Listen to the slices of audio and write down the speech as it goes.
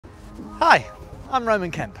Hi, I'm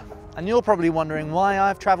Roman Kemp, and you're probably wondering why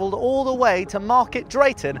I've travelled all the way to Market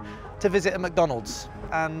Drayton to visit a McDonald's.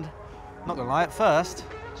 And, not gonna lie, at first,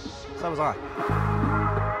 so was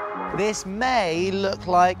I. This may look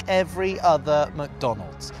like every other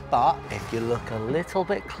McDonald's, but if you look a little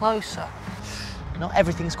bit closer, not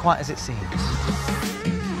everything's quite as it seems.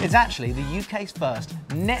 It's actually the UK's first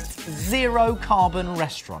net zero carbon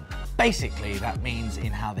restaurant. Basically, that means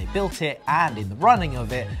in how they built it and in the running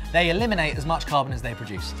of it, they eliminate as much carbon as they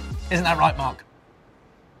produce. Isn't that right, Mark?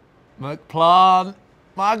 McPlant,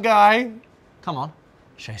 my guy. Come on,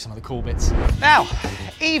 show you some of the cool bits. Now,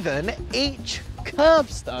 even each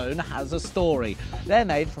curbstone has a story. They're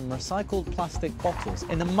made from recycled plastic bottles.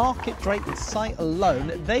 In the Market Drayton site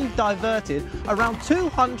alone, they've diverted around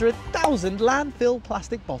 200,000 landfill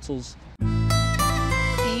plastic bottles.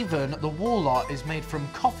 Even the wall art is made from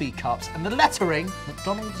coffee cups, and the lettering,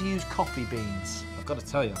 McDonald's use coffee beans. I've got to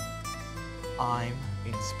tell you, I'm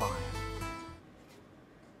inspired.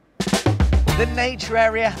 The nature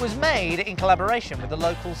area was made in collaboration with the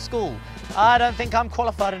local school. I don't think I'm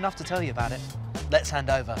qualified enough to tell you about it. Let's hand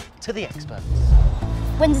over to the experts.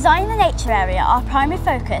 When designing the nature area, our primary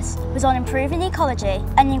focus was on improving ecology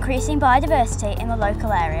and increasing biodiversity in the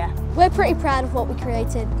local area. We're pretty proud of what we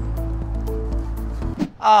created.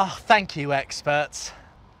 Ah, thank you, experts.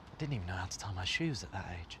 I didn't even know how to tie my shoes at that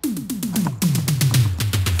age.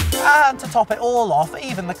 And to top it all off,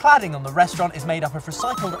 even the cladding on the restaurant is made up of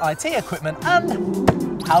recycled IT equipment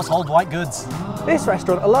and household white goods. This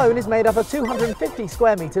restaurant alone is made up of 250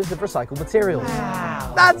 square metres of recycled materials.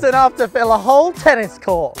 Wow. That's enough to fill a whole tennis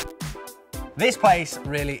court. This place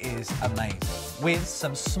really is amazing, with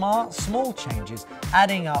some smart, small changes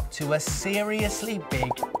adding up to a seriously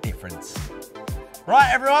big difference.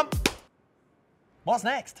 Right, everyone, what's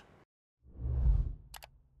next?